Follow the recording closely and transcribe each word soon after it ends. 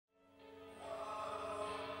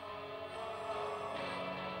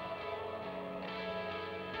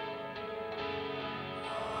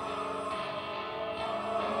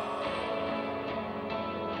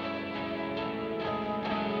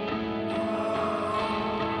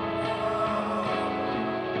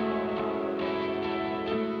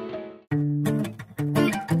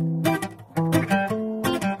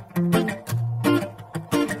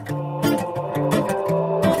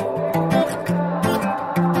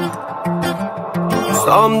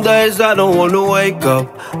Some days I don't wanna wake up.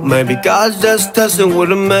 Maybe God's just testing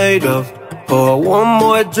what I'm made of. Pour one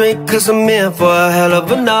more drink cause I'm in for a hell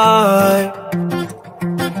of a night.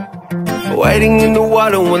 Waiting in the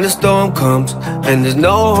water when the storm comes, and there's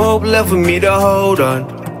no hope left for me to hold on.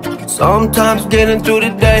 Sometimes getting through the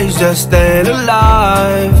days just staying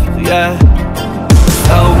alive, yeah.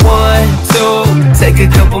 So 1, 2, take a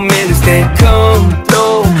couple minutes then come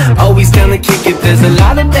through. Always gonna kick it, there's a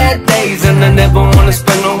lot of bad days, and I never wanna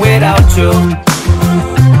spend one without you.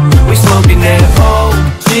 We smoking that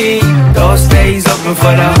OG, those days open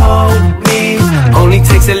for the homies. Only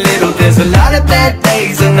takes a little, there's a lot of bad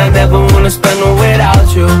days, and I never wanna spend one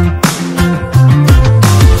without you.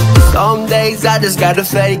 Some days I just gotta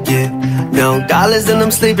fake it. No dollars and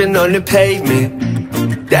I'm sleeping on the pavement.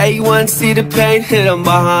 Day one, see the pain hidden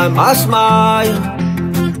behind my smile.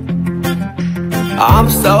 I'm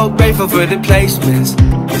so grateful for the placements.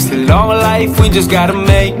 It's a long life, we just gotta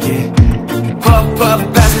make it. Puff, puff,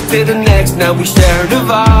 pass it to the next, now we share the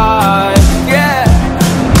vibe, yeah.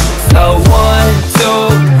 So 1,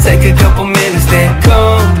 2, take a couple minutes then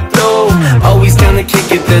come through. Always gonna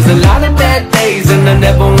kick it, there's a lot of bad days, and I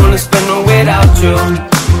never wanna spend one without you.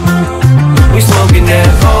 We smoking that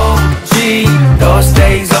OG, those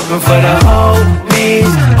days open for the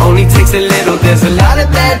homies. Only takes a little, there's a lot of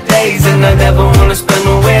bad days, and I never wanna spend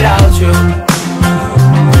one without you.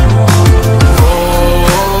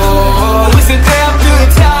 Oh, it's a damn good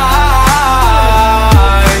time.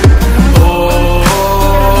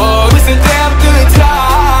 Oh, it's a damn good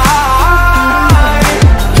time.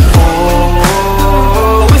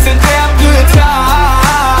 Oh, it's a damn good time.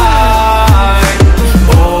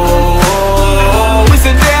 Oh, it's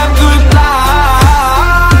a damn good life.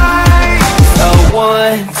 So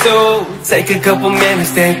 1, 2, take a couple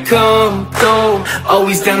minutes then come through.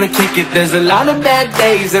 Always down to kick it, there's a lot of bad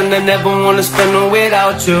days, and I never wanna spend one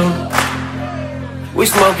without you. We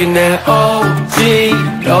smoking that OG,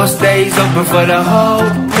 those days open for the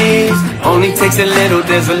homies. Only takes a little,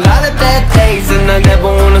 there's a lot of bad days, and I never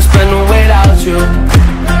wanna spend one without you.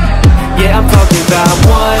 Yeah, I'm talking about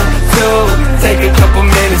 1, 2, take a couple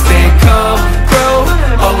minutes then come through.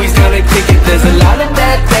 Always down to kick it, there's a lot of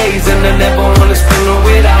bad days, and I never wanna spend one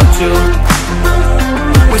without you.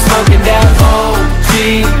 We smoking that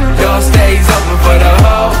OG, those days open for the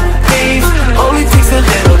homies. Only takes a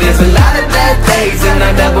little, there's a lot of bad days, and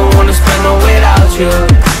I never wanna spend one without you.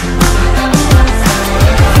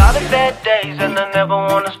 A lot of bad days, and I never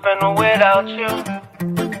wanna spend one without you.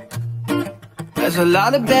 There's a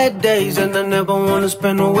lot of bad days, and I never wanna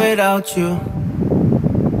spend one without you.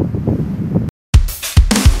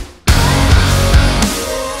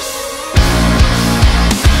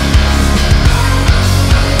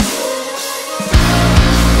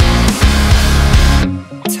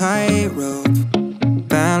 Tightrope,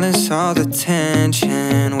 balance all the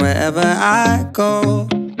tension wherever I go.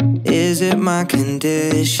 Is it my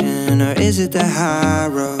condition, or is it the high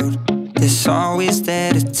road? It's always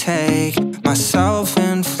there to take my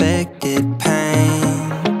self-inflicted pain.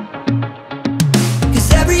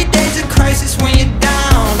 Cause every day's a crisis when you're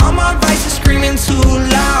down. All my vices screaming too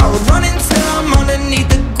loud, running till I'm underneath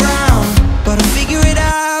the ground. But I'll figure it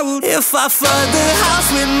out. If I flood the house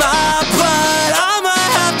with my blood, I'ma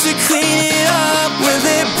have to clean it up. Will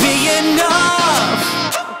it be enough?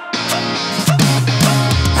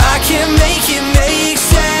 I can make it make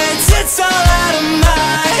sense, it's all out of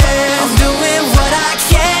my head. I'm doing what I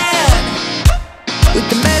can with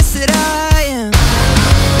the mess that I am.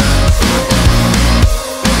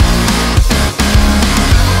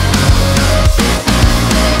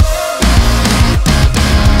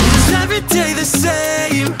 Is every day the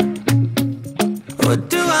same? Or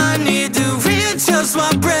do I need to readjust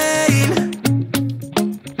my brain?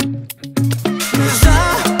 Cause I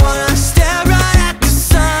wanna stare right at the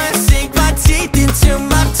sun, sink my teeth into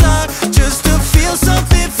my tongue, just to feel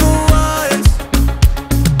something for once.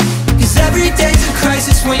 Cause every day's a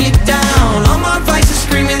crisis when you're down. All my vices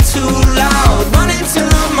screaming too loud, running till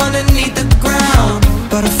I'm underneath the ground.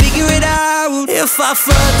 But I'll figure it out. If I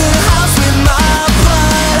flood the house with my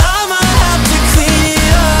blood, I'ma have to clean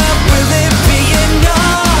it up. Will it be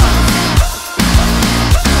enough?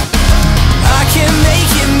 I can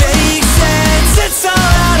make it make sense, it's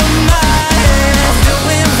all out of my head. I'm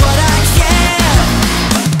doing what I can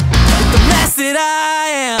with the mess that I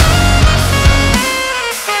am.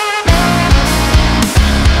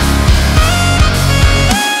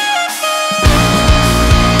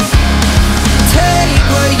 Take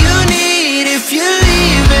what you need if you're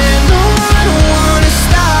leaving.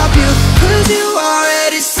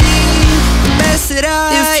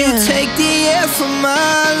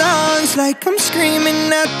 my lungs like I'm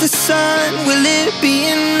screaming at the sun. Will it be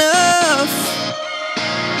enough?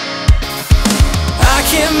 I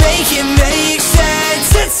can't make it make sense.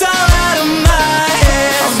 It's all out of my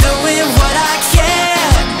hands. I'm doing what I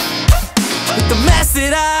can with the mess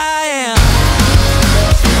that I am.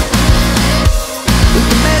 With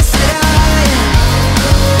the mess that I am.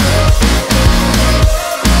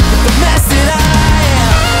 With the mess that I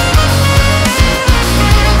am.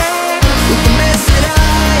 With the mess that I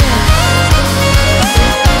am.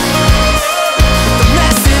 With the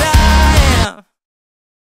mess that I am.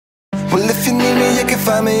 Well, if you need me, you can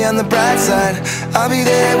find me on the bright side. I'll be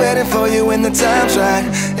there waiting for you when the time's right.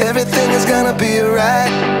 Everything is gonna be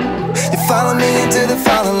alright. You follow me into the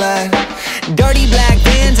falling light. Dirty black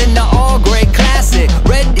Vans in the all gray classic.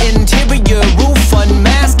 Red interior, roof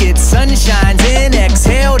unmask it. Sun shines in,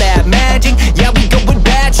 exhale that magic. Yeah, we go with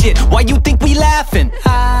bad shit. Why you think we laughing?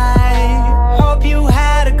 I hope you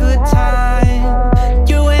had a good time.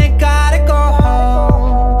 You ain't gotta go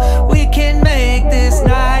home. We can make this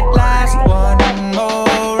night last one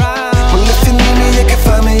more round. Well, if you need me, you can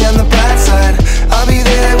find me on the bright side. I'll be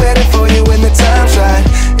there waiting for you when the time's right.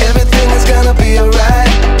 Everything is gonna be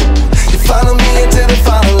alright. You follow me into the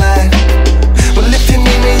falling light. Well, if you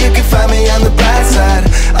need me, you can find me on the bright side.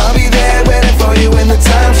 I'll be there waiting for you when the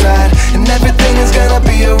time's right. And everything is gonna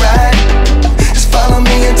be alright. Just follow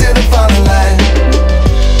me into the falling light.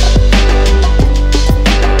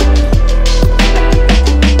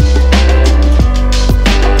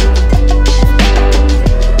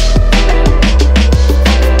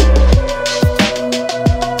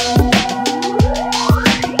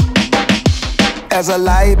 As I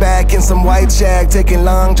lie back in some white shack, taking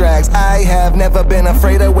long drags, I have never been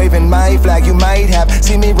afraid of waving my flag. You might have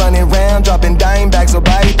seen me running around, dropping dime bags or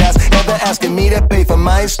bypass, never asking me to pay for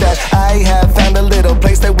my stash. I have found a little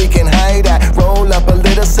place that we can hide at. Roll up a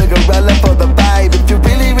little cigarette for the vibe. If you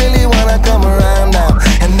really, really wanna come around now,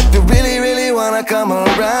 and if you really, really wanna come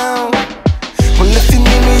around, well, if you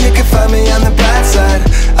need me, you can find me on the bright side.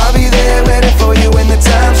 I'll be there waiting for you when the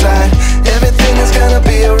time's right. Everything is gonna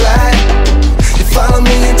be alright. Follow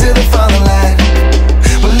me into the falling light.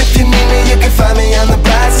 Well, if you need me, you can find me on the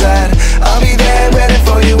bright side. I'll be there waiting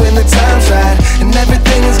for you when the time's right. And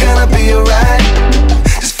everything is gonna be alright.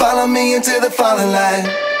 Just follow me into the falling light.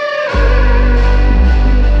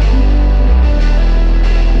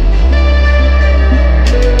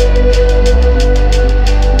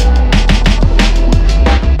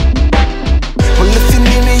 Well, if you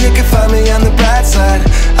need me, you can find me on the bright side.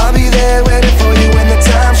 I'll be there waiting for you when the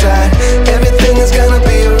time's right. Everything is gonna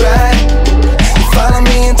be alright. You follow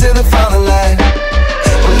me into the falling light.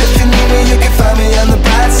 Well, if you need me, you can find me on the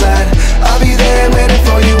bright side. I'll be there waiting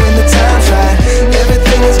for you when the time's right.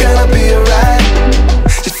 Everything is gonna be alright.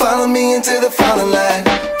 Just follow me into the falling light.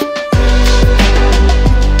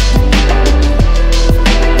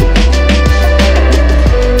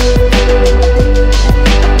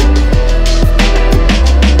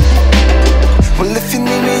 Well, if you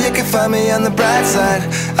need me, you can find me on the bright side.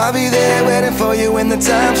 I'll be there waiting for you when the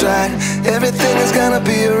time's right. Everything is gonna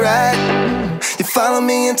be alright. You follow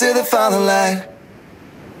me into the falling light.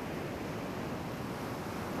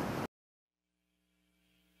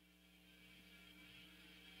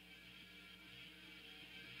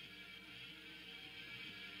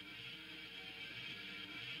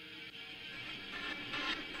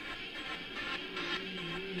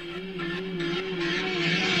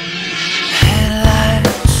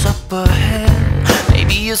 Headlights up ahead,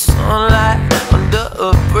 maybe a sunlight under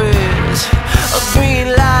a bridge. A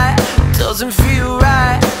green light doesn't feel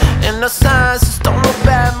right, and the signs just don't look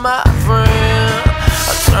bad, my friend.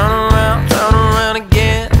 I turn around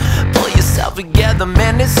again. Pull yourself together,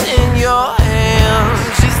 man, it's in your hands.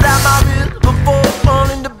 She slapped my wrist before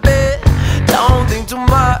falling to bed. Don't think too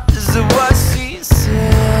much, this is what she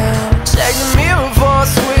said. Check the mirror for a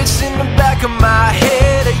switch in the back of my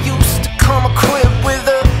head. I used to come equipped with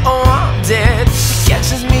a oh, I'm dead. She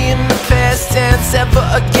catches me in the past tense ever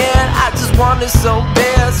again. I just want it so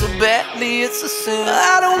bad, so badly it's a sin.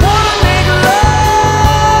 I don't wanna make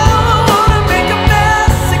love, I wanna make a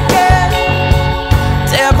mess again.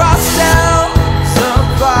 Tear ourselves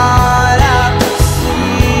apart out to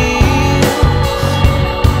sea.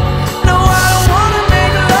 No, I don't wanna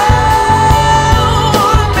make love, I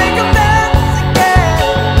wanna make a mess again.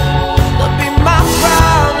 Don't be my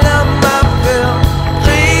problem, my film.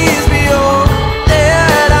 Please be all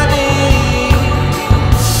that I need.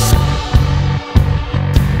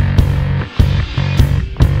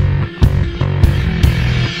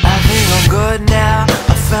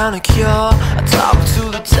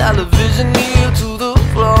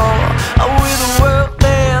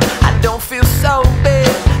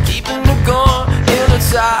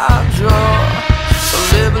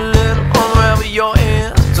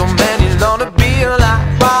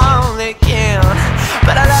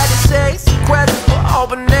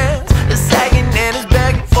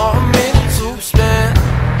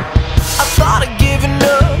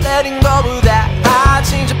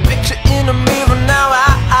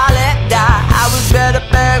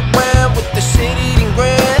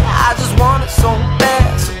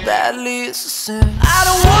 sadly it's a sin. I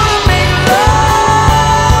don't wanna make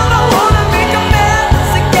love, I wanna make a mess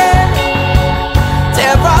again.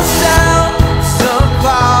 Tear ourselves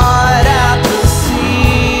apart at the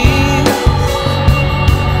seams.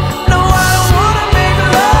 No, I don't wanna make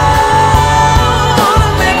love, I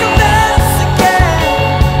wanna make a mess again.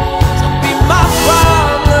 So be my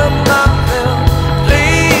problem, my pill.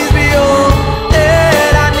 Please be all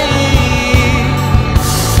that I need.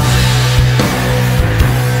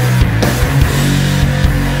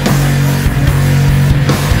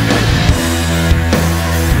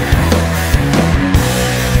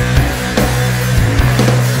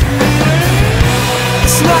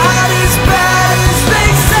 It's not as bad as they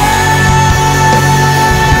say,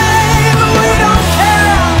 but we don't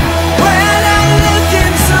care. We're not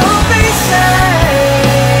looking to be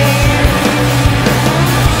saved.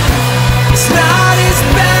 It's not as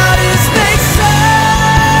bad as they say,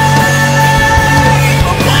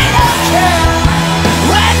 but we don't care.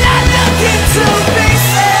 We're not looking to be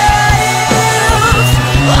saved.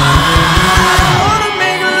 Oh, I wanna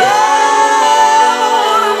make love, I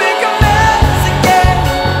wanna make a mess again.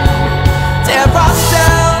 Tear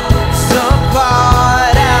ourselves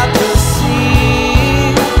apart at the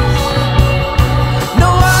seams. No,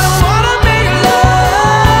 I don't wanna make love,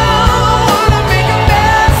 I wanna make a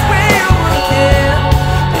mess where you again.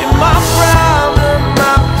 Be my problem,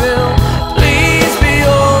 my pill. Please be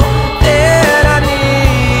all that I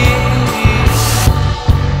need.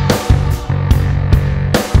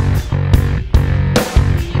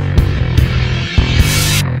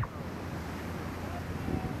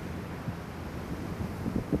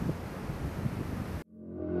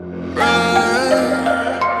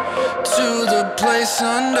 Run to the place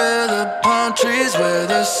under the palm trees where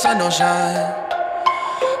the sun don't shine.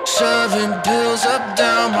 Shoving pills up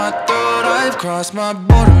down my throat, I've crossed my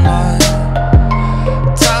borderline.